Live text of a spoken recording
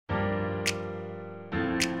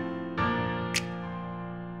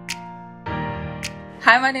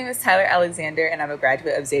Hi, my name is Tyler Alexander, and I'm a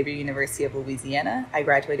graduate of Xavier University of Louisiana. I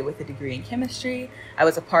graduated with a degree in chemistry. I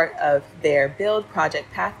was a part of their Build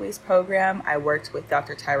Project Pathways program. I worked with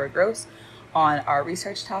Dr. Tyra Gross on our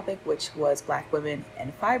research topic, which was Black women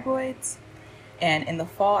and fibroids. And in the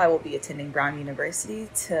fall, I will be attending Brown University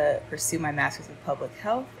to pursue my master's in public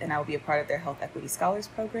health, and I will be a part of their Health Equity Scholars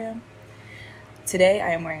Program. Today, I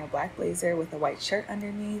am wearing a black blazer with a white shirt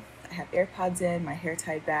underneath. I have AirPods in, my hair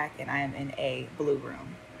tied back, and I am in a blue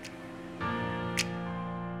room.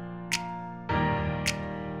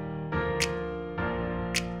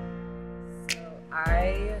 So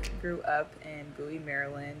I grew up in Bowie,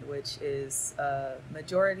 Maryland, which is a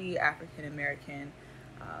majority African American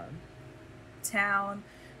town.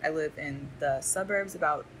 I live in the suburbs,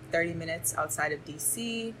 about 30 minutes outside of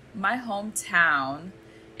DC. My hometown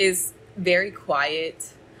is very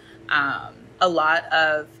quiet. A lot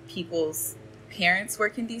of people's parents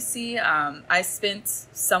work in DC. I spent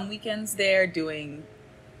some weekends there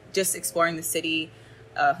just exploring the city,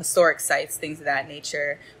 historic sites, things of that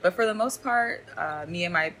nature. But for the most part, me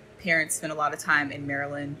and my parents spent a lot of time in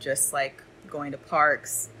Maryland, just like going to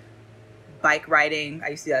parks, bike riding. I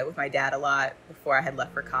used to do that with my dad a lot before I had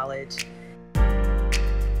left for college.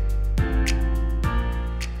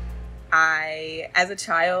 As a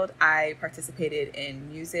child, I participated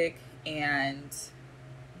in music and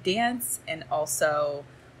dance, and also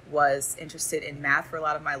was interested in math for a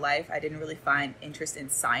lot of my life. I didn't really find interest in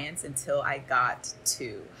science until I got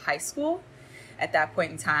to high school. At that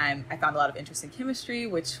point in time, I found a lot of interest in chemistry,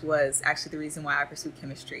 which was actually the reason why I pursued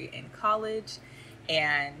chemistry in college.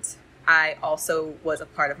 And I also was a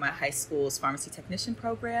part of my high school's pharmacy technician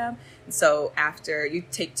program. And so after you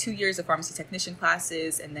take 2 years of pharmacy technician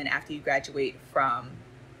classes, and then after you graduate from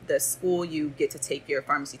the school, you get to take your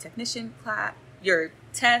pharmacy technician class, your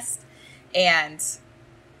test, and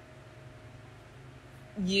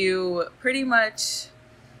you pretty much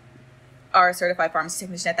are a certified pharmacy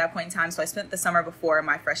technician at that point in time. So I spent the summer before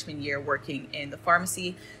my freshman year working in the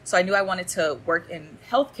pharmacy. So I knew I wanted to work in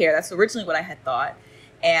healthcare. That's originally what I had thought.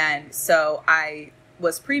 And so I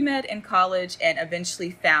was pre-med in college and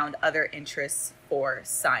eventually found other interests for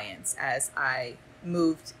science as I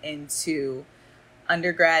moved into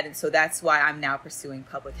undergrad. And so that's why I'm now pursuing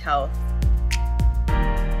public health.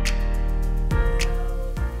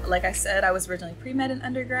 Like I said, I was originally pre-med in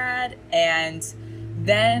undergrad, and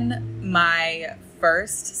then my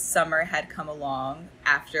first summer had come along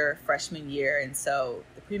after freshman year. And so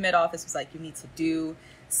the pre-med office was like, you need to do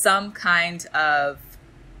some kind of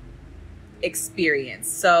experience.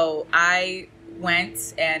 So I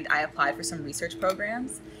went and I applied for some research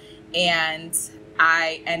programs, and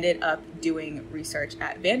I ended up doing research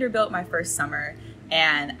at Vanderbilt my first summer,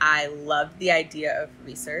 and I loved the idea of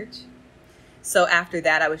research. So after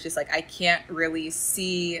that, I was just like, I can't really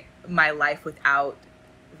see my life without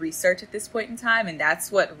research at this point in time. And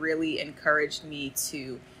that's what really encouraged me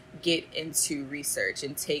to get into research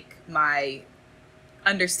and take my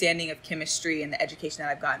understanding of chemistry and the education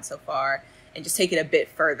that I've gotten so far and just take it a bit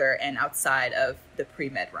further and outside of the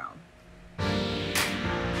pre-med realm.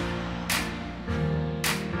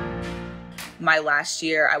 My last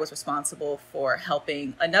year, I was responsible for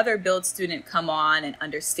helping another Build student come on and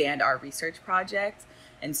understand our research project.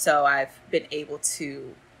 And so I've been able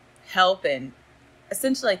to help and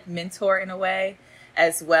essentially like mentor in a way,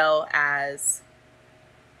 as well as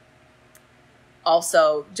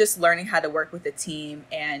also just learning how to work with a team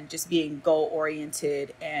and just being goal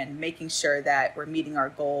oriented and making sure that we're meeting our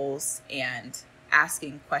goals and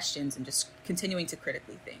asking questions and just continuing to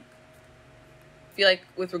critically think. I feel like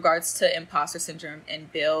with regards to imposter syndrome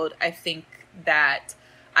and Build, I think that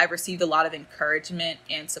I received a lot of encouragement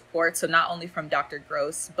and support. So not only from Dr.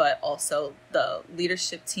 Gross, but also the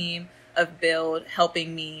leadership team of Build,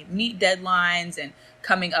 helping me meet deadlines and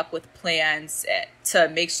coming up with plans to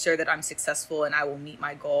make sure that I'm successful and I will meet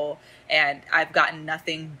my goal. And I've gotten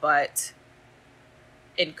nothing but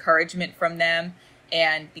encouragement from them.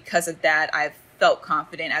 And because of that, I've felt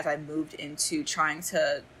confident as I moved into trying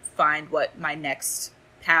to find what my next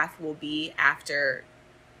path will be after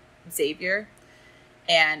Xavier.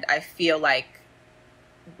 And I feel like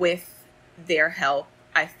with their help,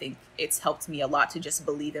 I think it's helped me a lot to just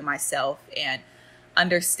believe in myself and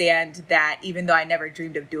understand that even though I never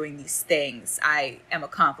dreamed of doing these things, I am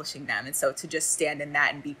accomplishing them. And so to just stand in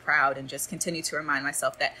that and be proud and just continue to remind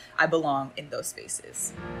myself that I belong in those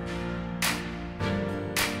spaces.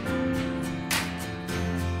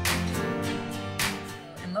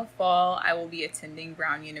 In the fall, I will be attending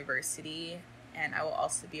Brown University, and I will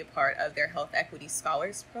also be a part of their Health Equity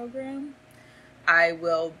Scholars Program. I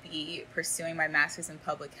will be pursuing my master's in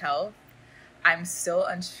public health. I'm still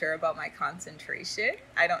unsure about my concentration.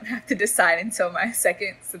 I don't have to decide until my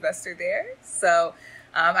second semester there. So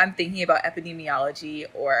I'm thinking about epidemiology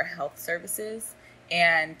or health services.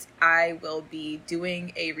 And I will be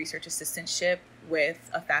doing a research assistantship with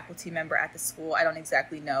a faculty member at the school. I don't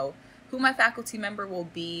exactly know who my faculty member will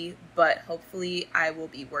be, but hopefully I will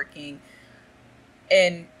be working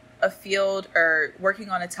in a field or working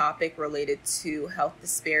on a topic related to health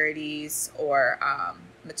disparities or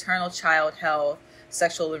maternal child health,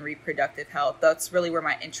 sexual and reproductive health. That's really where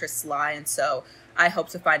my interests lie. And so I hope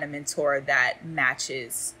to find a mentor that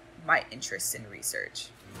matches my interests in research.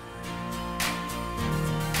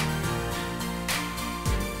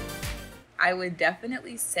 I would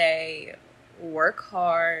definitely say work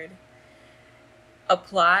hard,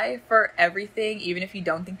 apply for everything, even if you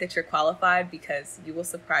don't think that you're qualified, because you will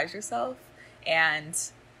surprise yourself, and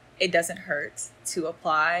it doesn't hurt to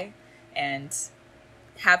apply, and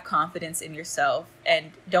have confidence in yourself,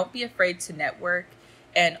 and don't be afraid to network,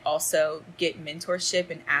 and also get mentorship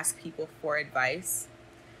and ask people for advice.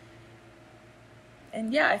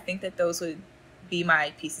 And yeah, I think that those would be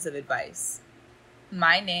my pieces of advice.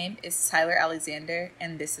 My name is Tyler Alexander,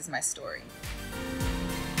 and this is my story.